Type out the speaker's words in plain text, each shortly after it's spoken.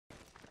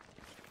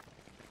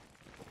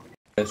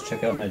Guys,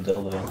 check out my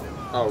dildo.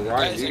 Oh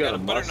right, Guys, you I got a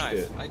butter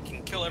musket. knife. I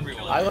can kill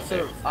everyone. I got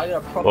a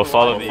proper. We'll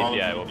follow the rifle.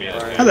 EPI. We'll be in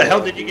it. How the hell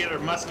did you get a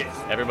musket?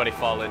 Everybody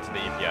fall into the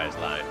EPI's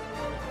line.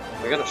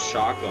 I got a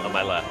shotgun. On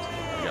my left.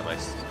 I got my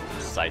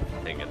sight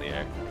thing in the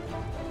air.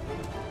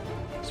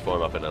 Just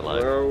form up in a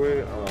line. Where are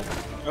we? Oh.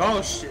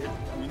 Oh shit.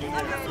 We need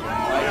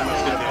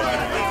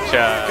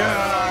Charge.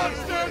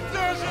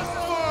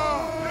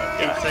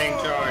 Keep saying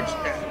charge.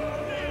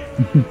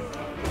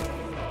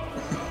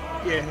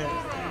 Yeah.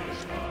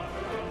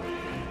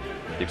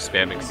 Keep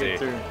spamming C.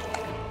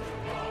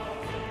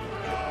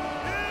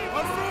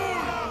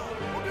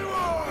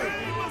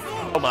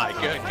 Oh my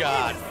good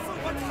god.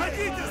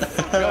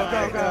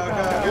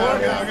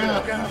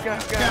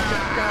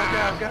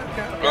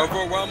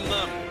 Overwhelm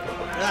them.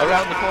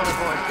 Around the corner,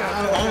 boys. Go.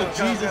 Oh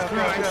Jesus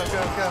Christ.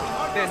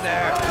 In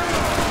there.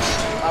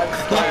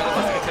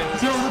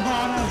 Kill the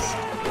bottoms.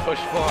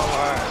 Push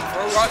forward.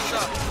 For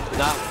Russia.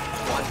 Not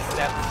one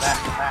step back.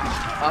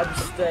 I'm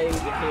staying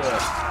here.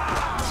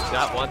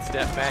 Not one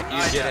step back.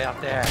 You get out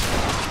there.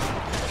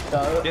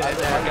 No, Get in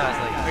there,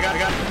 Gosley. I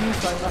got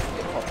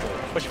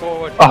it. Push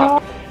forward.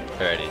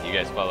 Alrighty, you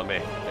guys follow me.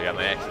 I got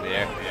my axe in the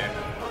air.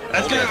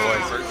 Let's go.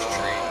 First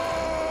tree.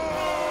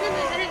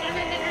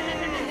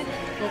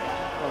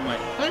 Oh my.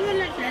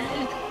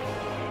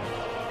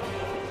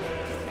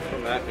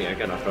 Come at me, I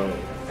got a phone.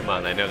 Come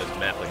on, I know this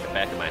map like the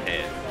back of my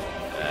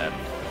hand.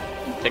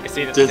 Take a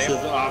seat at the This is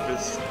table. the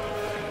office.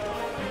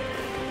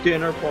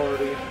 Dinner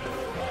party.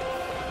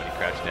 Everybody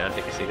crouch down,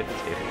 take a seat at the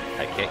table.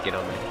 I can't get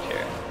on my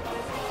chair.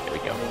 Here we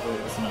go.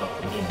 Listen up,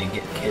 we need to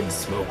get kids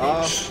smoking.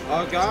 Guys.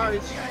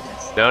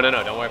 No,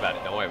 don't worry about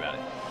it. Don't worry about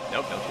it.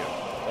 Nope, don't shoot him.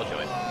 Don't shoot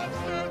him.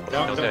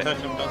 Don't do it. touch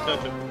him. Don't touch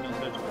him. Don't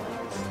touch him.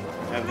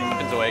 Have him.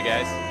 Weapons away,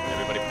 guys.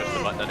 Everybody push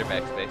the button under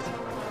backspace.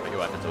 Put your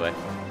weapons away.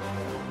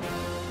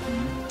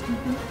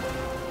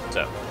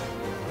 So.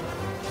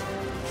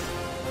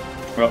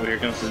 Well, here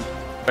comes the. Don't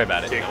worry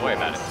about it. Don't worry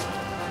about it.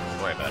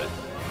 Don't worry about it.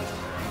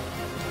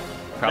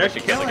 Probably They're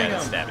should kill the guy killing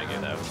that's him. stabbing you,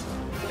 though.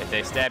 If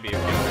they stab you, kill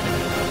them.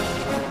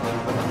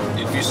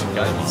 If you some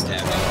guy will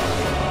stab me.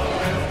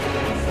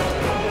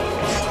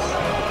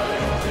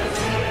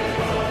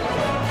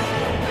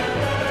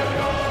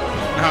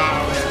 Oh,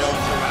 don't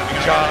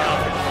survive.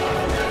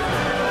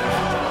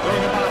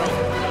 Throw the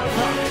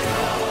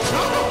bottle.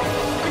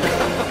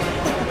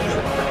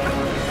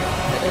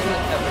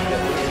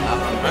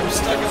 I'm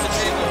stuck at the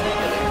table.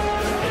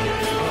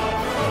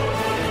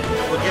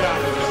 Well, get out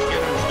of this.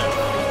 Get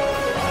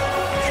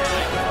unstuck.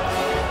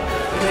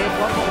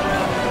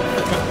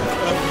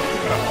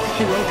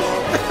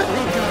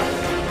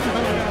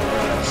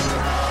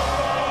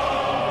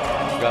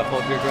 Drop,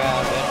 hold your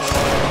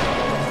ground,